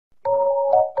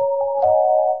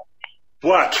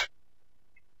What?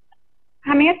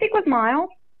 Hi, may I speak with Myles?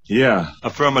 Yeah,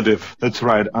 affirmative. That's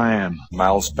right, I am.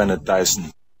 Myles Bennett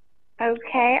Dyson.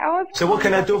 Okay, I was. So what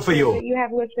can I do for you? That you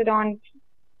have listed on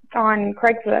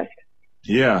Craigslist.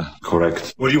 Yeah,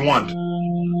 correct. What do you want?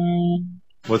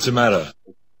 What's the matter?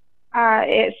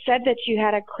 It said that you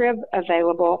had a crib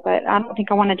available, but I don't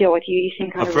think I want to deal with you. You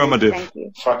seem kind Affirmative. of rude. Thank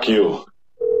you. Fuck you.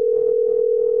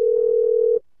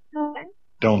 Okay.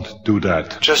 Don't do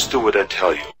that. Just do what I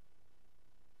tell you.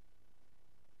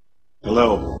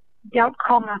 Hello. Don't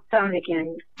call my phone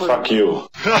again. Please. Fuck you.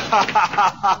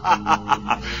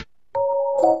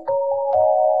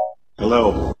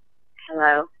 Hello.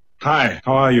 Hello. Hi,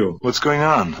 how are you? What's going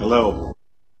on? Hello.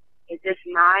 Is this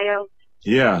Myles?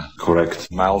 Yeah,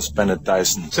 correct. Myles Bennett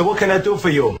Dyson. So what can I do for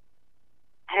you?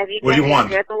 Have you What do you given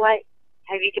want? your crib away?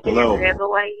 Have you given Hello. your crib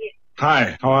away yet?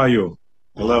 Hi, how are you?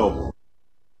 Hello.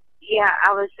 Yeah,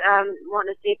 I was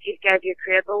wanting to see if you gave your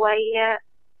crib away yet.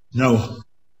 No.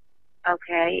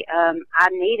 Okay. I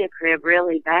need a crib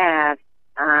really bad.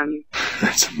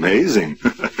 That's amazing.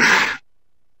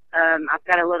 I've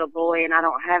got a little boy and I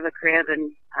don't have a crib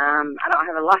and I don't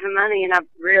have a lot of money and I've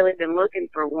really been looking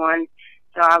for one,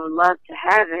 so I would love to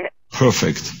have it.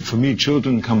 Perfect. For me,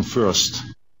 children come first.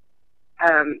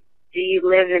 Do you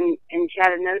live in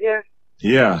Chattanooga?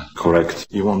 Yeah, correct.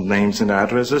 You want names and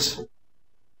addresses?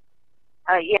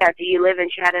 Yeah, do you live in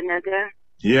Chattanooga?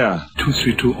 Yeah.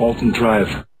 232 Alton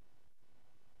Drive.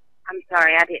 I'm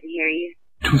sorry, I didn't hear you.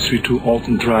 232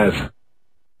 Alton Drive.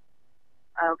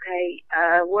 Okay,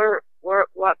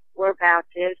 whereabouts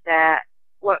is that?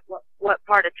 What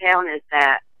part of town is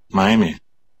that? Miami.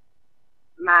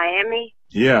 Miami?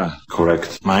 Yeah,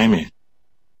 correct. Miami.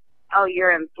 Oh,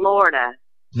 you're in Florida.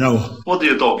 No. What are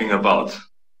you talking about?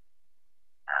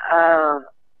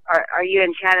 Are you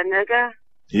in Chattanooga?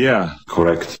 Yeah,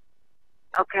 correct.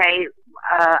 Okay,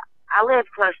 I live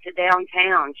close to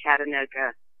downtown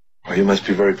Chattanooga. Well, you must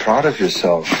be very proud of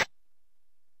yourself.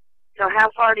 So how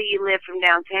far do you live from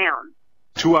downtown?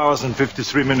 2 hours and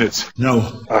 53 minutes.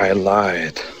 No. I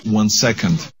lied. 1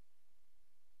 second.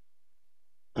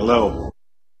 Hello.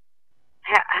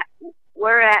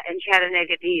 Where at in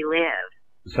Chattanooga do you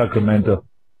live? Sacramento.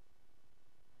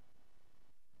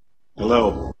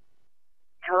 Hello.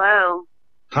 Hello?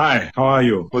 Hi, how are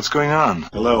you? What's going on?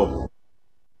 Hello.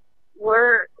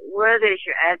 Where is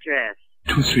your address?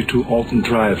 232 Alton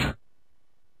Drive.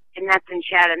 And that's in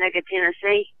Chattanooga,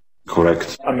 Tennessee?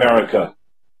 Correct. America.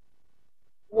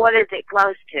 What is it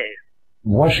close to?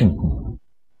 Washington.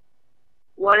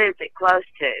 What is it close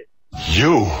to?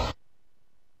 You.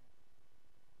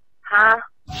 Huh?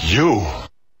 You.